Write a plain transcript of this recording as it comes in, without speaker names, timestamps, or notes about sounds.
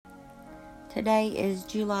Today is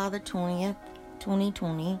July the 20th,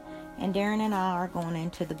 2020, and Darren and I are going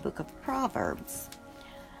into the book of Proverbs.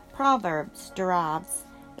 Proverbs derives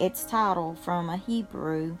its title from a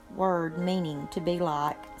Hebrew word meaning to be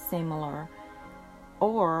like, similar,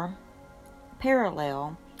 or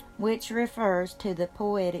parallel, which refers to the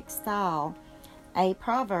poetic style. A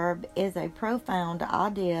proverb is a profound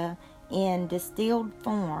idea in distilled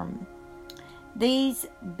form. These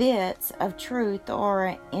bits of truth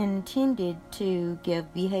are intended to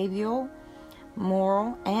give behavioral,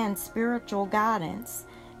 moral, and spiritual guidance.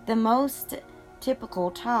 The most typical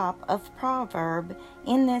type of proverb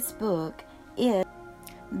in this book is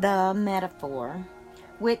the metaphor,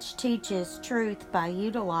 which teaches truth by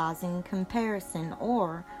utilizing comparison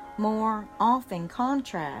or, more often,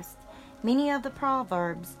 contrast. Many of the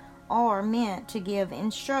proverbs are meant to give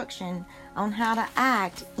instruction on how to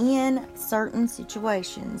act in certain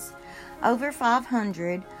situations. Over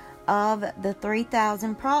 500 of the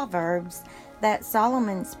 3,000 proverbs that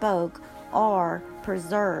Solomon spoke are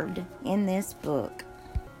preserved in this book.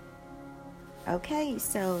 Okay,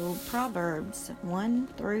 so Proverbs 1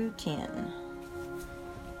 through 10.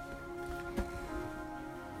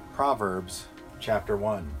 Proverbs chapter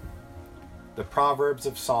 1. The Proverbs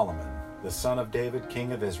of Solomon, the son of David,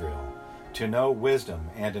 king of Israel, to know wisdom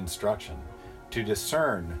and instruction, to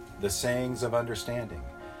discern the sayings of understanding,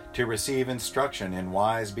 to receive instruction in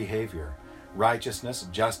wise behavior, righteousness,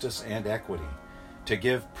 justice, and equity, to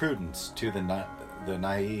give prudence to the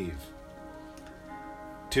naive.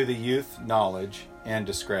 To the youth, knowledge and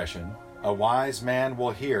discretion. A wise man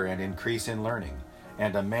will hear and increase in learning,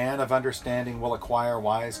 and a man of understanding will acquire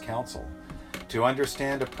wise counsel. To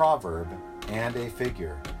understand a proverb and a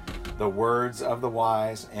figure, the words of the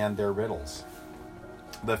wise and their riddles.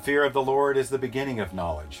 The fear of the Lord is the beginning of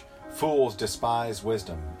knowledge. Fools despise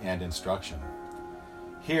wisdom and instruction.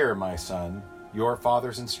 Hear, my son, your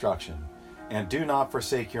father's instruction, and do not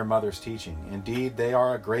forsake your mother's teaching. Indeed, they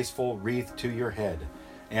are a graceful wreath to your head,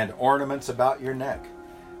 and ornaments about your neck.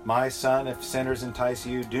 My son, if sinners entice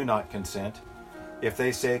you, do not consent. If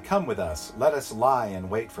they say, "Come with us, let us lie in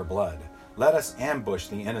wait for blood. Let us ambush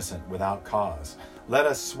the innocent without cause. Let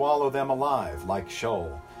us swallow them alive like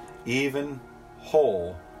Sheol, even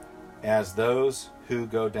whole as those who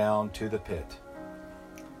go down to the pit.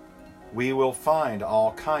 We will find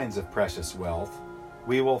all kinds of precious wealth.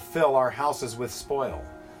 We will fill our houses with spoil.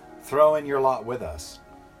 Throw in your lot with us.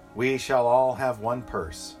 We shall all have one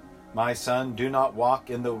purse. My son, do not walk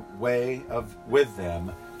in the way with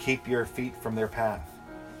them. Keep your feet from their path.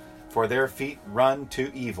 For their feet run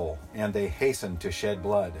to evil, and they hasten to shed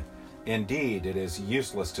blood. Indeed, it is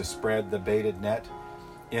useless to spread the baited net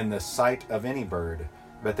in the sight of any bird,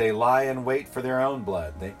 but they lie in wait for their own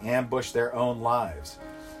blood. They ambush their own lives.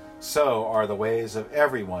 So are the ways of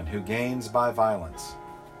everyone who gains by violence.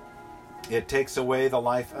 It takes away the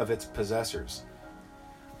life of its possessors.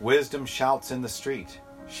 Wisdom shouts in the street.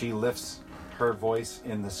 She lifts her voice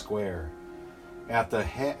in the square. At the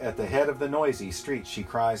head of the noisy street she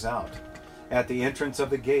cries out. At the entrance of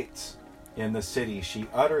the gates in the city she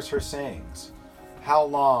utters her sayings. How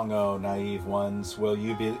long, O naive ones, will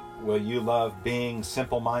you love being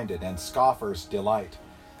simple-minded, and scoffers delight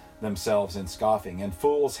themselves in scoffing, and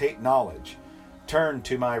fools hate knowledge? Turn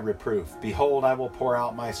to my reproof. Behold, I will pour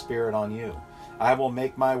out my spirit on you. I will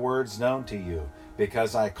make my words known to you,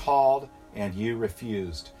 because I called and you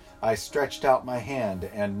refused. I stretched out my hand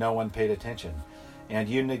and no one paid attention. And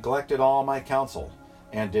you neglected all my counsel,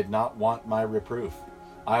 and did not want my reproof.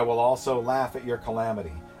 I will also laugh at your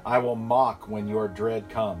calamity. I will mock when your dread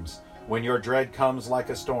comes, when your dread comes like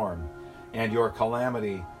a storm, and your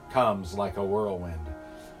calamity comes like a whirlwind.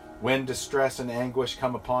 When distress and anguish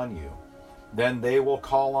come upon you, then they will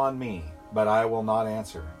call on me, but I will not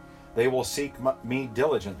answer. They will seek me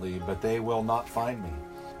diligently, but they will not find me,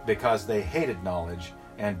 because they hated knowledge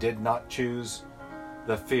and did not choose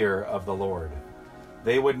the fear of the Lord.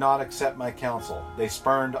 They would not accept my counsel. They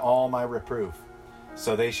spurned all my reproof.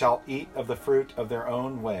 So they shall eat of the fruit of their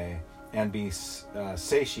own way, and be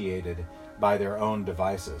satiated by their own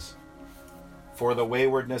devices. For the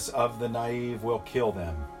waywardness of the naive will kill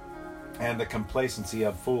them, and the complacency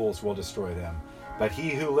of fools will destroy them. But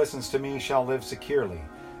he who listens to me shall live securely,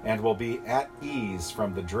 and will be at ease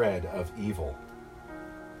from the dread of evil.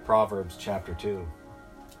 Proverbs chapter 2.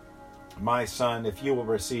 My son, if you will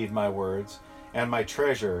receive my words, and my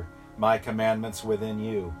treasure, my commandments within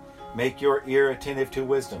you. Make your ear attentive to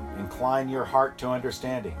wisdom, incline your heart to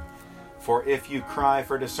understanding. For if you cry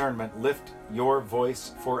for discernment, lift your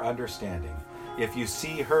voice for understanding. If you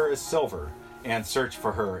see her as silver, and search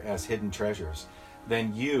for her as hidden treasures,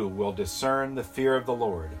 then you will discern the fear of the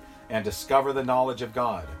Lord, and discover the knowledge of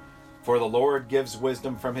God. For the Lord gives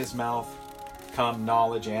wisdom from his mouth, come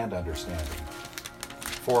knowledge and understanding.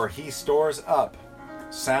 For he stores up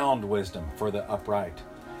sound wisdom for the upright.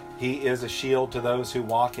 He is a shield to those who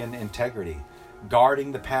walk in integrity,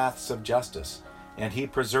 guarding the paths of justice, and he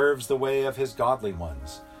preserves the way of his godly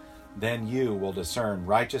ones. Then you will discern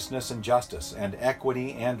righteousness and justice, and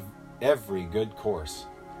equity and every good course.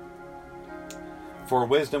 For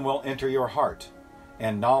wisdom will enter your heart,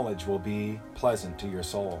 and knowledge will be pleasant to your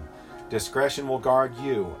soul. Discretion will guard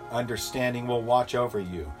you, understanding will watch over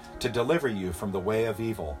you, to deliver you from the way of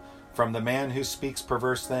evil, from the man who speaks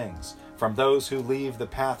perverse things, from those who leave the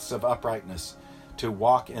paths of uprightness, to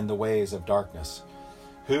walk in the ways of darkness,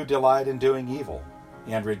 who delight in doing evil,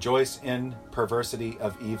 and rejoice in perversity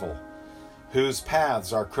of evil, whose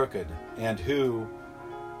paths are crooked, and who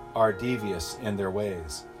are devious in their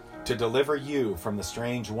ways, to deliver you from the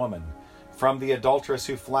strange woman, from the adulteress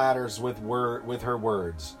who flatters with her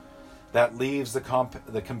words, that leaves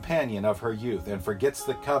the companion of her youth, and forgets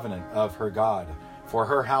the covenant of her God. For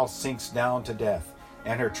her house sinks down to death,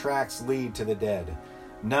 and her tracks lead to the dead.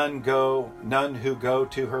 None who go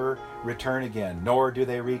to her return again, nor do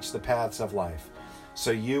they reach the paths of life.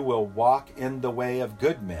 So you will walk in the way of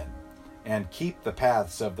good men, and keep the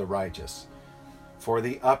paths of the righteous. For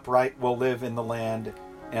the upright will live in the land,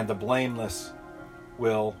 and the blameless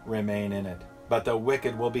will remain in it. But the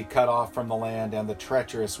wicked will be cut off from the land, and the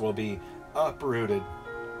treacherous will be uprooted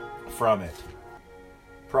from it.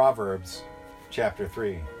 Proverbs chapter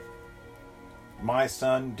 3. My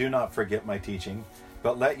son, do not forget my teaching,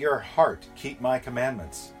 but let your heart keep my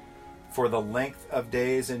commandments. For the length of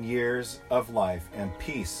days and years of life and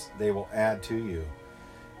peace they will add to you.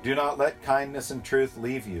 Do not let kindness and truth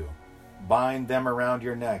leave you. Bind them around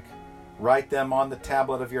your neck. Write them on the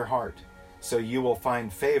tablet of your heart, so you will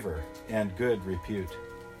find favor and good repute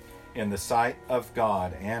in the sight of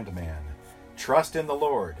God and man. Trust in the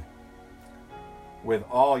Lord with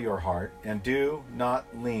all your heart, and do not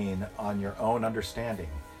lean on your own understanding.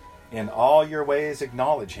 In all your ways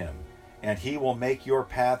acknowledge him, and he will make your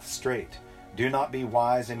path straight. Do not be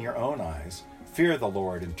wise in your own eyes. Fear the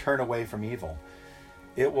Lord and turn away from evil.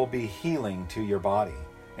 It will be healing to your body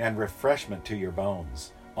and refreshment to your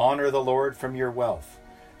bones. Honor the Lord from your wealth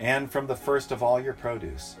and from the first of all your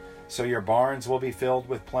produce. So your barns will be filled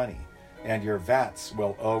with plenty, and your vats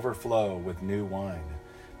will overflow with new wine.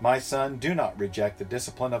 My son, do not reject the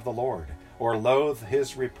discipline of the Lord, or loathe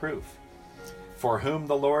his reproof. For whom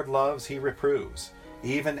the Lord loves, he reproves,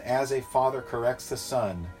 even as a father corrects the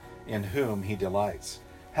son in whom he delights.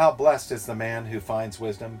 How blessed is the man who finds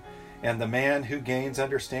wisdom, and the man who gains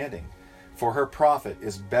understanding. For her profit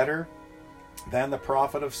is better than the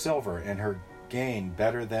profit of silver, and her gain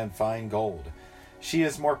better than fine gold. She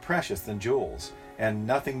is more precious than jewels, and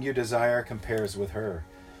nothing you desire compares with her.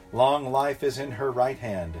 Long life is in her right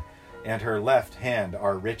hand, and her left hand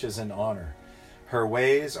are riches and honor. Her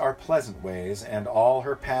ways are pleasant ways, and all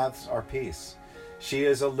her paths are peace. She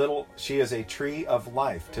is a tree of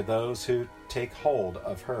life to those who take hold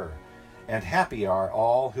of her, and happy are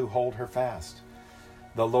all who hold her fast.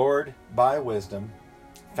 The Lord, by wisdom,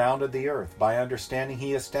 founded the earth. By understanding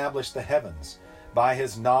he established the heavens. By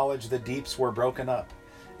his knowledge the deeps were broken up,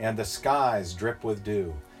 and the skies drip with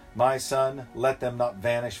dew. My son, let them not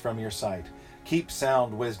vanish from your sight. Keep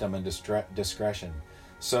sound wisdom and discretion,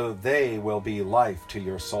 so they will be life to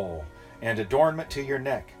your soul, and adornment to your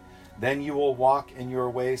neck. Then you will walk in your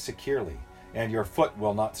way securely, and your foot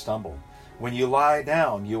will not stumble. When you lie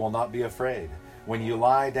down, you will not be afraid. When you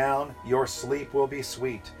lie down, your sleep will be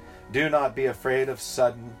sweet. Do not be afraid of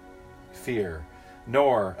sudden fear,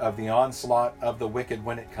 nor of the onslaught of the wicked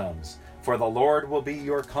when it comes. For the Lord will be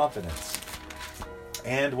your confidence,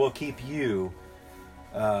 and will keep you,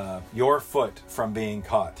 your foot from being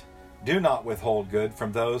caught. Do not withhold good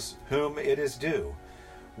from those whom it is due,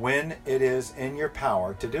 when it is in your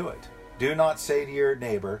power to do it. Do not say to your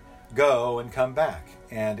neighbor, go and come back,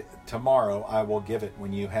 and tomorrow I will give it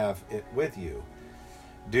when you have it with you.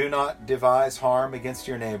 Do not devise harm against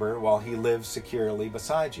your neighbor while he lives securely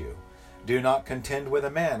beside you. Do not contend with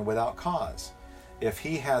a man without cause, if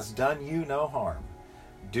he has done you no harm.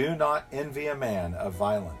 Do not envy a man of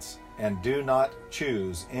violence, and do not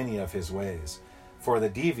choose any of his ways. For the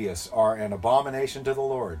devious are an abomination to the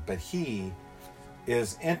Lord, but he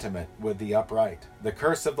is intimate with the upright. The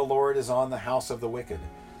curse of the Lord is on the house of the wicked,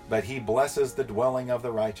 but he blesses the dwelling of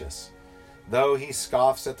the righteous. Though he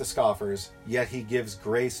scoffs at the scoffers, yet he gives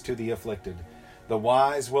grace to the afflicted. The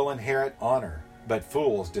wise will inherit honor, but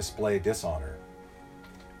fools display dishonor.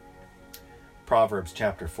 Proverbs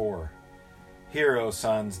chapter 4. Hear, O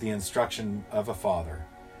sons, the instruction of a father,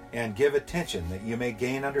 and give attention that you may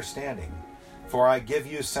gain understanding. For I give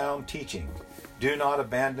you sound teaching. Do not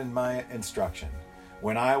abandon my instruction.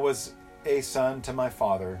 When I was a son to my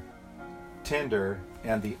father, tender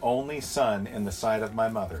and the only son in the sight of my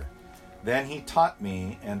mother, then he taught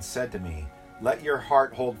me and said to me, let your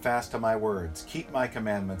heart hold fast to my words. Keep my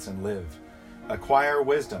commandments and live. Acquire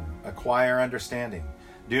wisdom, acquire understanding.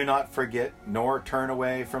 Do not forget nor turn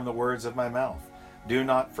away from the words of my mouth. Do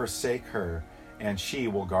not forsake her, and she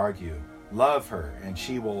will guard you. Love her, and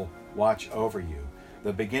she will watch over you.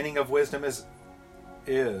 The beginning of wisdom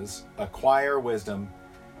is acquire wisdom,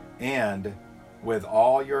 and with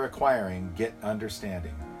all your acquiring, get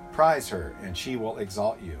understanding. Prize her, and she will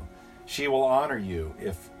exalt you. She will honor you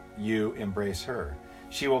if you embrace her.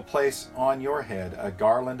 She will place on your head a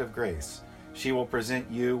garland of grace. She will present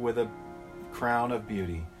you with a crown of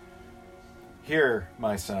beauty. Hear,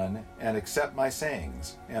 my son, and accept my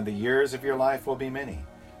sayings, and the years of your life will be many.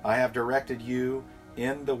 I have directed you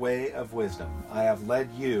in the way of wisdom. I have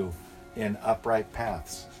led you in upright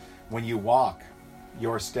paths. When you walk,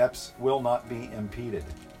 your steps will not be impeded.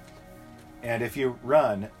 And if you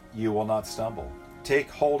run, you will not stumble. Take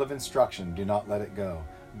hold of instruction, do not let it go.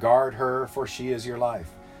 Guard her, for she is your life.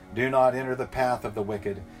 Do not enter the path of the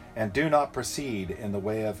wicked, and do not proceed in the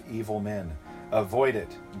way of evil men. Avoid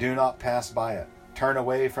it, do not pass by it. Turn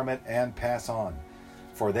away from it and pass on.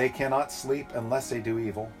 For they cannot sleep unless they do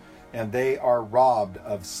evil, and they are robbed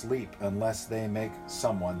of sleep unless they make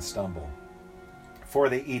someone stumble. For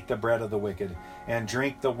they eat the bread of the wicked, and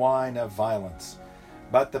drink the wine of violence.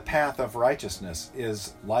 But the path of righteousness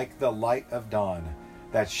is like the light of dawn,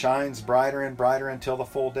 that shines brighter and brighter until the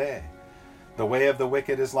full day. The way of the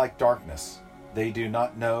wicked is like darkness. They do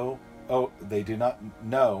not know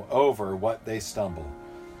over what they stumble.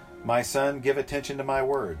 My son, give attention to my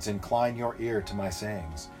words. Incline your ear to my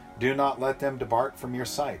sayings. Do not let them depart from your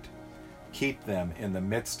sight. Keep them in the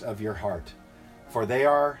midst of your heart. For they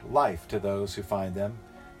are life to those who find them,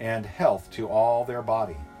 and health to all their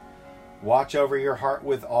body. Watch over your heart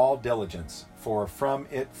with all diligence, for from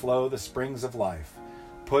it flow the springs of life.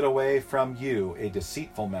 Put away from you a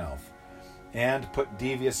deceitful mouth, and put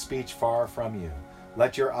devious speech far from you.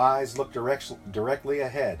 Let your eyes look directly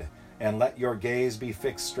ahead, and let your gaze be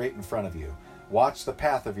fixed straight in front of you. Watch the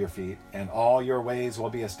path of your feet, and all your ways will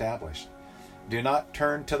be established. Do not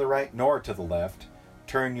turn to the right nor to the left.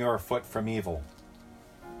 Turn your foot from evil.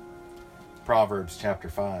 Proverbs chapter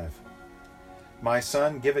 5. My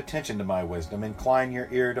son, give attention to my wisdom. Incline your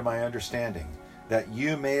ear to my understanding, that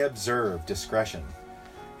you may observe discretion,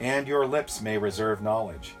 and your lips may reserve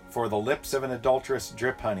knowledge. For the lips of an adulteress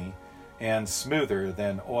drip honey, and smoother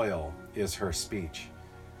than oil is her speech.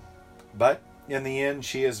 But in the end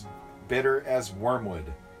she is bitter as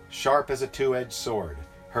wormwood, sharp as a two-edged sword.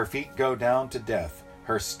 Her feet go down to death,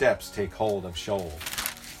 her steps take hold of Sheol.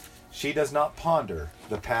 She does not ponder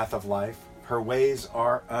the path of life, her ways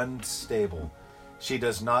are unstable. She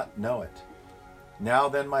does not know it. Now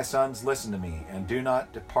then, my sons, listen to me, and do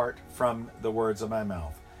not depart from the words of my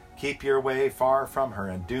mouth. Keep your way far from her,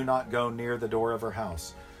 and do not go near the door of her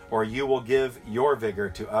house, or you will give your vigor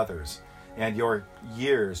to others, and your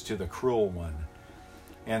years to the cruel one.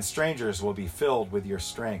 And strangers will be filled with your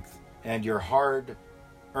strength, and your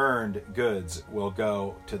hard-earned goods will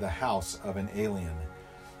go to the house of an alien.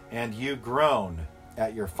 And you groan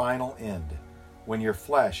at your final end, when your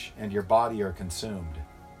flesh and your body are consumed.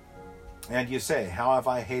 And you say, how have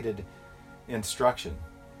I hated instruction,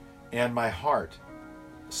 and my heart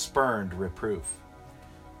spurned reproof.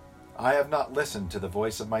 I have not listened to the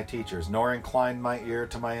voice of my teachers, nor inclined my ear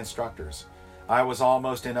to my instructors. I was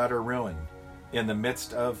almost in utter ruin, in the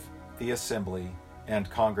midst of the assembly and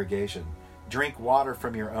congregation. Drink water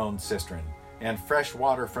from your own cistern, and fresh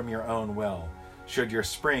water from your own well, should your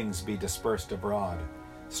springs be dispersed abroad.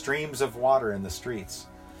 Streams of water in the streets.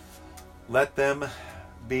 Let them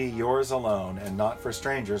be yours alone, and not for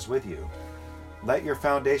strangers with you. Let your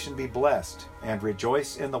foundation be blessed, and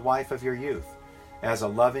rejoice in the wife of your youth, as a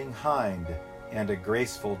loving hind and a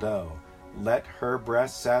graceful doe. Let her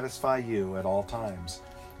breast satisfy you at all times.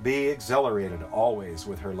 Be exhilarated always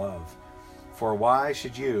with her love. For why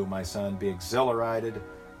should you, my son, be exhilarated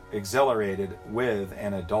with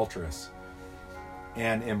an adulteress,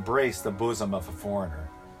 and embrace the bosom of a foreigner?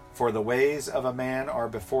 For the ways of a man are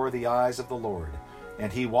before the eyes of the Lord,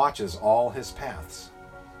 and he watches all his paths.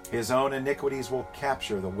 His own iniquities will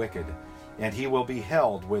capture the wicked, and he will be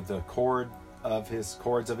held with the cords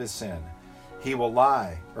of his sin. He will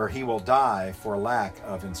die for lack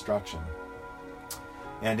of instruction,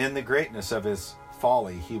 and in the greatness of his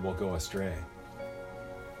folly he will go astray.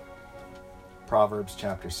 Proverbs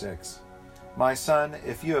chapter 6. My son,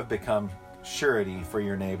 if you have become surety for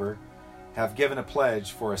your neighbor, have given a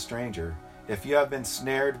pledge for a stranger, if you have been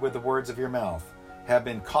snared with the words of your mouth, have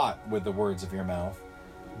been caught with the words of your mouth,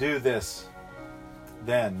 do this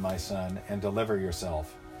then, my son, and deliver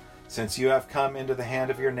yourself. Since you have come into the hand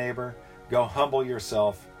of your neighbor, go humble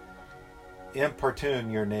yourself, importune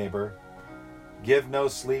your neighbor, give no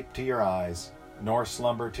sleep to your eyes, nor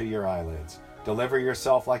slumber to your eyelids. Deliver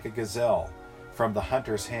yourself like a gazelle from the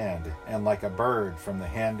hunter's hand, and like a bird from the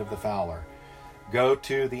hand of the fowler. Go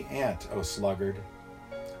to the ant, O sluggard,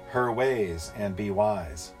 her ways, and be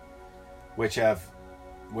wise, which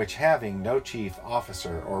having no chief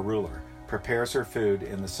officer or ruler, prepares her food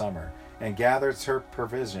in the summer, and gathers her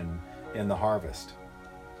provision in the harvest.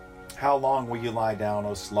 How long will you lie down,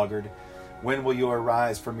 O sluggard? When will you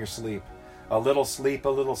arise from your sleep? A little sleep, a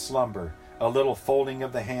little slumber, a little folding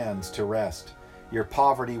of the hands to rest. Your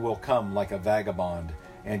poverty will come like a vagabond,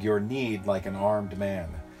 and your need like an armed man.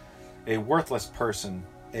 A worthless person,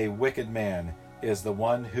 a wicked man, is the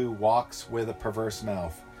one who walks with a perverse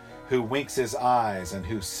mouth, who winks his eyes and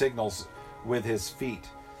who signals with his feet,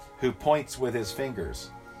 who points with his fingers,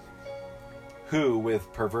 who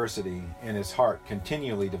with perversity in his heart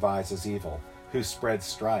continually devises evil, who spreads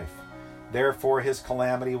strife. Therefore his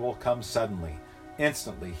calamity will come suddenly.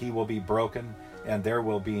 Instantly he will be broken, and there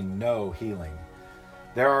will be no healing.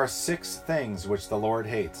 There are 6 things which the Lord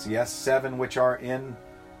hates, yes, 7 which are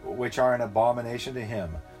an abomination to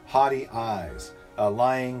him: haughty eyes, a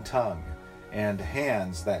lying tongue, and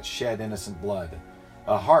hands that shed innocent blood,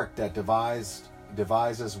 a heart that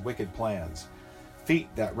devises wicked plans, feet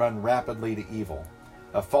that run rapidly to evil,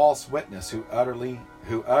 a false witness who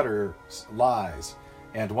utters lies,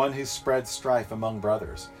 and one who spreads strife among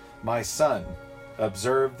brothers. My son,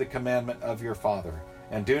 observe the commandment of your father,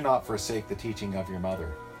 and do not forsake the teaching of your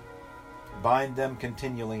mother. Bind them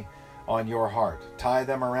continually on your heart, tie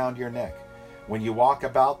them around your neck. When you walk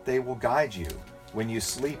about, they will guide you. When you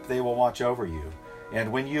sleep, they will watch over you.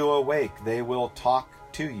 And when you awake, they will talk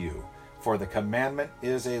to you. For the commandment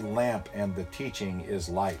is a lamp, and the teaching is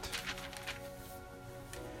light.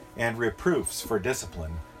 And reproofs for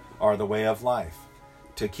discipline are the way of life,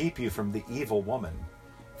 to keep you from the evil woman,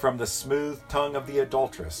 from the smooth tongue of the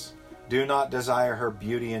adulteress. Do not desire her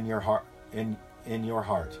beauty in your heart,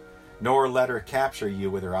 nor let her capture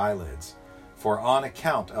you with her eyelids. For on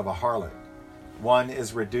account of a harlot, one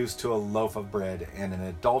is reduced to a loaf of bread, and an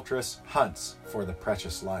adulteress hunts for the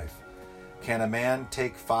precious life. Can a man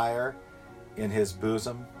take fire in his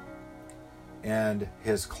bosom, and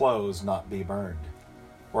his clothes not be burned?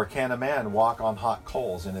 Or can a man walk on hot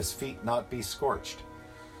coals, and his feet not be scorched?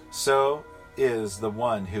 So is the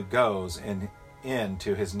one who goes in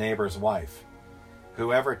to his neighbor's wife.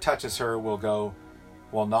 Whoever touches her will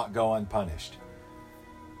not go unpunished.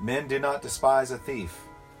 Men do not despise a thief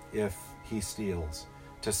if he steals,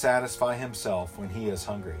 to satisfy himself when he is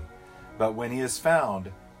hungry. But when he is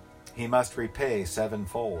found, he must repay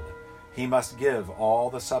 7-fold. He must give all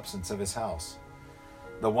the substance of his house.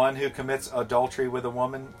 The one who commits adultery with a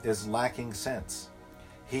woman is lacking sense.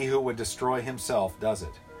 He who would destroy himself does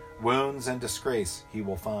it. Wounds and disgrace he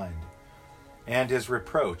will find, and his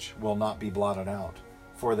reproach will not be blotted out.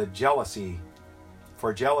 For jealousy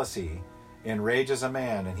enrages a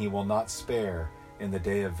man, and he will not spare in the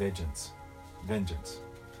day of vengeance.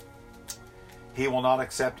 He will not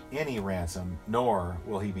accept any ransom, nor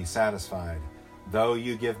will he be satisfied, though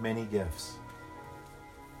you give many gifts.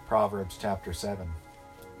 Proverbs chapter 7.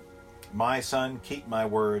 My son, keep my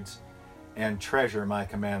words, and treasure my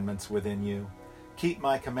commandments within you. Keep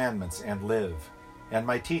my commandments and live, and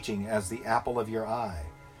my teaching as the apple of your eye.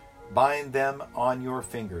 Bind them on your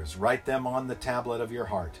fingers, write them on the tablet of your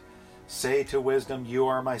heart. Say to wisdom, you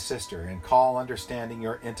are my sister, and call understanding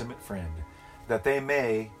your intimate friend, that they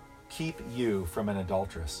may keep you from an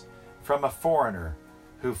adulteress, from a foreigner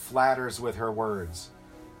who flatters with her words.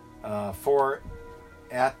 For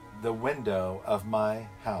at the window of my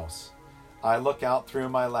house I look out through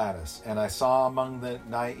my lattice, and I saw among the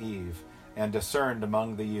naive and discerned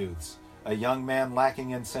among the youths a young man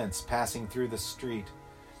lacking in sense, passing through the street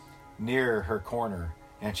near her corner,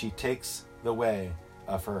 and he takes the way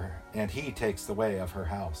of her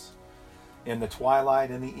house. In the twilight,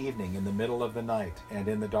 in the evening, in the middle of the night, and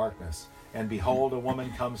in the darkness, and behold, a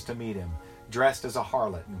woman comes to meet him, dressed as a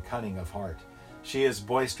harlot and cunning of heart. She is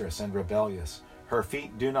boisterous and rebellious. Her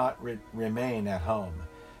feet do not remain at home.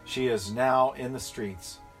 She is now in the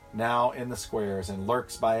streets, now in the squares, and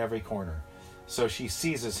lurks by every corner. So she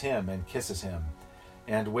seizes him and kisses him.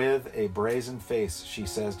 And with a brazen face she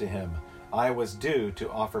says to him, I was due to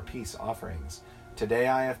offer peace offerings. Today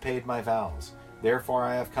I have paid my vows. Therefore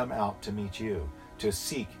I have come out to meet you, to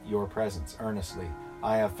seek your presence earnestly.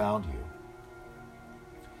 I have found you.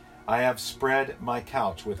 I have spread my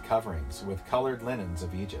couch with coverings, with colored linens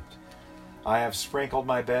of Egypt. I have sprinkled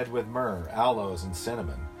my bed with myrrh, aloes, and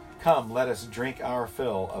cinnamon. Come, let us drink our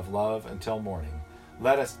fill of love until morning.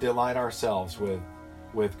 Let us delight ourselves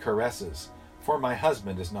with caresses, for my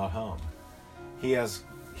husband is not home. He has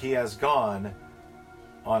gone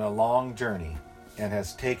on a long journey and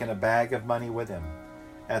has taken a bag of money with him.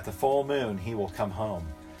 At the full moon he will come home.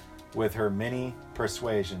 With her many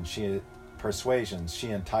persuasions she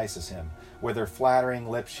entices him. With her flattering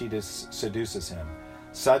lips she seduces him.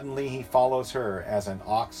 Suddenly he follows her as an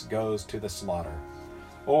ox goes to the slaughter,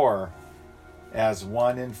 or as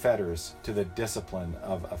one in fetters to the discipline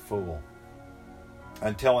of a fool,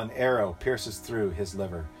 until an arrow pierces through his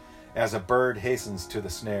liver, as a bird hastens to the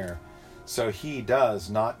snare. So he does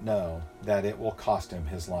not know that it will cost him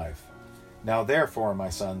his life. Now therefore, my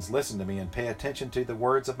sons, listen to me and pay attention to the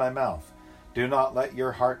words of my mouth. Do not let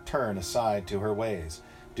your heart turn aside to her ways.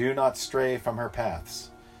 Do not stray from her paths.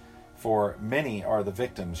 For many are the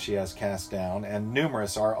victims she has cast down, and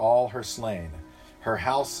numerous are all her slain. Her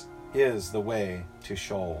house is the way to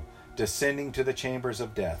Sheol, descending to the chambers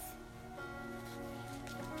of death.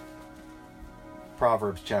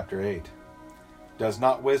 Proverbs chapter 8. Does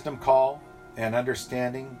not wisdom call, and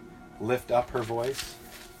understanding lift up her voice?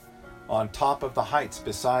 On top of the heights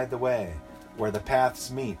beside the way, where the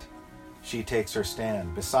paths meet, she takes her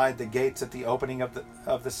stand, beside the gates at the opening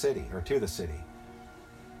of the city, or to the city.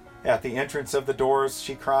 At the entrance of the doors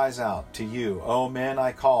she cries out, To you, O men,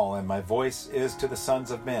 I call, and my voice is to the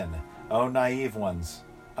sons of men. O naive ones,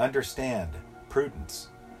 understand prudence,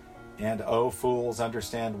 and O fools,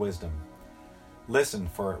 understand wisdom. Listen,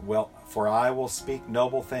 for I will speak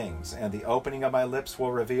noble things, and the opening of my lips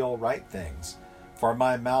will reveal right things. For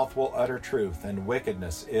my mouth will utter truth, and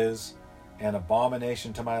wickedness is an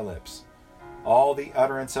abomination to my lips. All the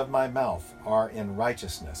utterance of my mouth are in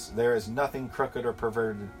righteousness. There is nothing crooked or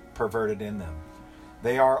perverted in them.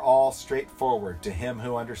 They are all straightforward to him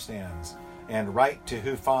who understands, and right to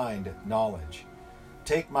who find knowledge.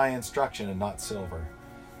 Take my instruction and not silver,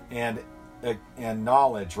 and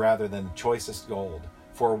knowledge rather than choicest gold.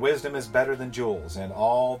 For wisdom is better than jewels, and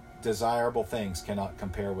all desirable things cannot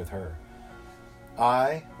compare with her.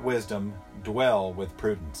 I, wisdom, dwell with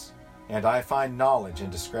prudence, and I find knowledge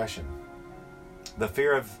and discretion. The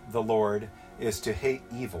fear of the Lord is to hate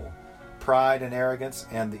evil, pride and arrogance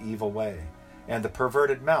and the evil way, and the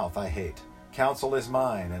perverted mouth I hate. Counsel is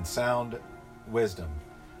mine, and sound wisdom.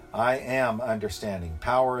 I am understanding.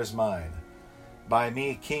 Power is mine. By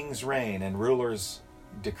me kings reign, and rulers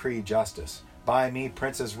decree justice. By me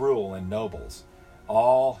princes rule, and nobles,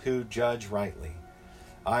 all who judge rightly.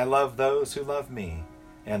 I love those who love me,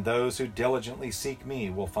 and those who diligently seek me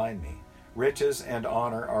will find me. Riches and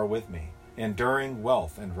honor are with me, enduring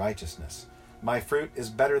wealth and righteousness. My fruit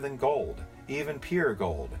is better than gold, even pure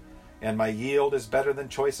gold, and my yield is better than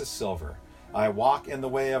choicest silver. I walk in the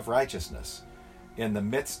way of righteousness, in the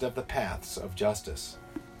midst of the paths of justice,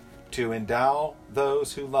 to endow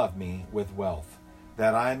those who love me with wealth,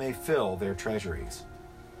 that I may fill their treasuries.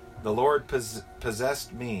 The Lord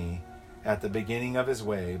possessed me at the beginning of his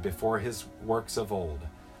way, before his works of old.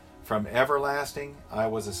 From everlasting I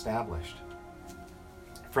was established.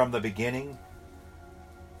 From the beginning,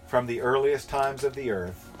 from the earliest times of the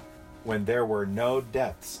earth, when there were no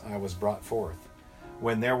depths, I was brought forth.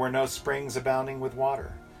 When there were no springs abounding with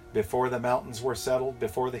water, before the mountains were settled,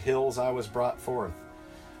 before the hills I was brought forth.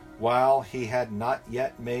 While he had not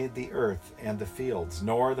yet made the earth and the fields,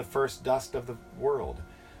 nor the first dust of the world.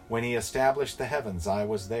 When he established the heavens, I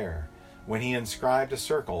was there. When he inscribed a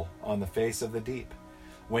circle on the face of the deep.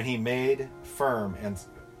 When he made firm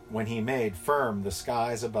the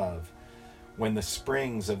skies above. When the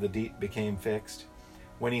springs of the deep became fixed.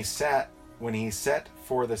 When he set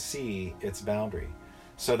for the sea its boundary,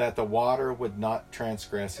 so that the water would not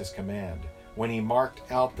transgress his command. When he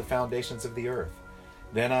marked out the foundations of the earth.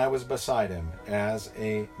 Then I was beside him as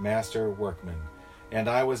a master workman, and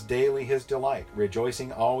I was daily his delight,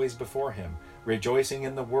 rejoicing always before him, rejoicing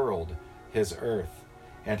in the world, his earth,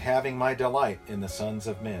 and having my delight in the sons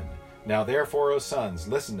of men. Now therefore, O sons,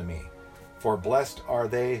 listen to me, for blessed are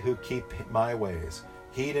they who keep my ways.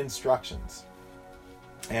 Heed instructions,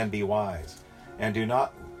 and be wise, and do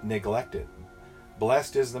not neglect it.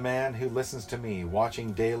 Blessed is the man who listens to me,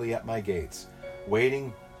 watching daily at my gates,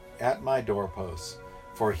 waiting at my doorposts.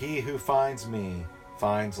 For he who finds me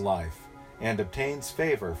finds life, and obtains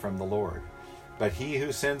favor from the Lord. But he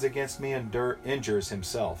who sins against me injures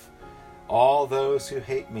himself. All those who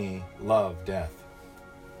hate me love death.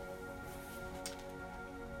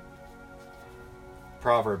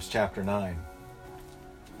 Proverbs chapter 9.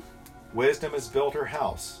 Wisdom has built her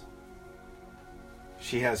house.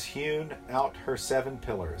 She has hewn out her 7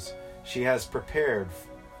 pillars. She has prepared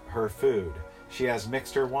her food. She has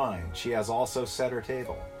mixed her wine. She has also set her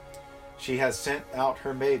table. She has sent out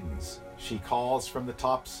her maidens. She calls from the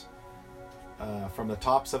tops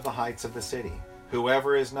of the heights of the city.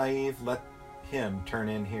 Whoever is naive, let him turn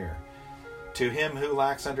in here. To him who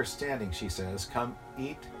lacks understanding, she says, come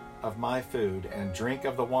eat of my food and drink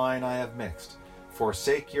of the wine I have mixed.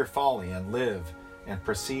 Forsake your folly and live, and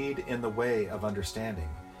proceed in the way of understanding.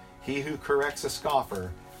 He who corrects a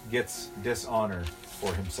scoffer gets dishonor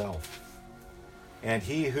for himself, and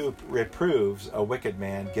he who reproves a wicked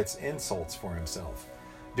man gets insults for himself.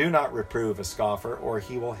 Do not reprove a scoffer, or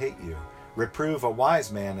he will hate you. Reprove a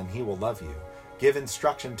wise man, and he will love you. Give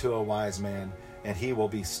instruction to a wise man, and he will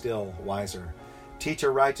be still wiser. Teach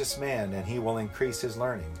a righteous man, and he will increase his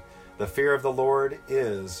learning. The fear of the Lord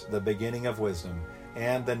is the beginning of wisdom,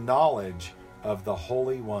 and the knowledge of the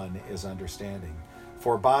Holy One is understanding.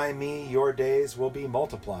 For by me your days will be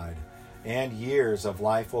multiplied, and years of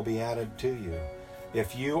life will be added to you.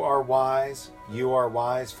 If you are wise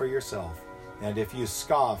for yourself, and if you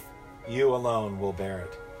scoff, you alone will bear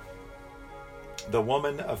it. The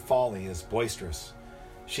woman of folly is boisterous.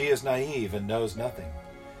 She is naive and knows nothing.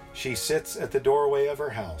 She sits at the doorway of her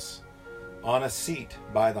house, on a seat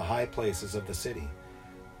by the high places of the city,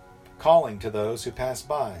 calling to those who pass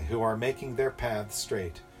by, who are making their paths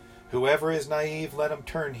straight. Whoever is naive, let him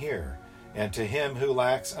turn here. And to him who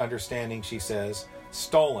lacks understanding, she says,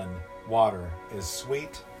 stolen water is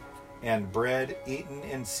sweet, and bread eaten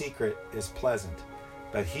in secret is pleasant.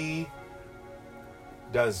 But he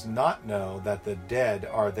does not know that the dead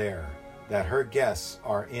are there, that her guests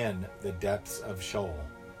are in the depths of Sheol.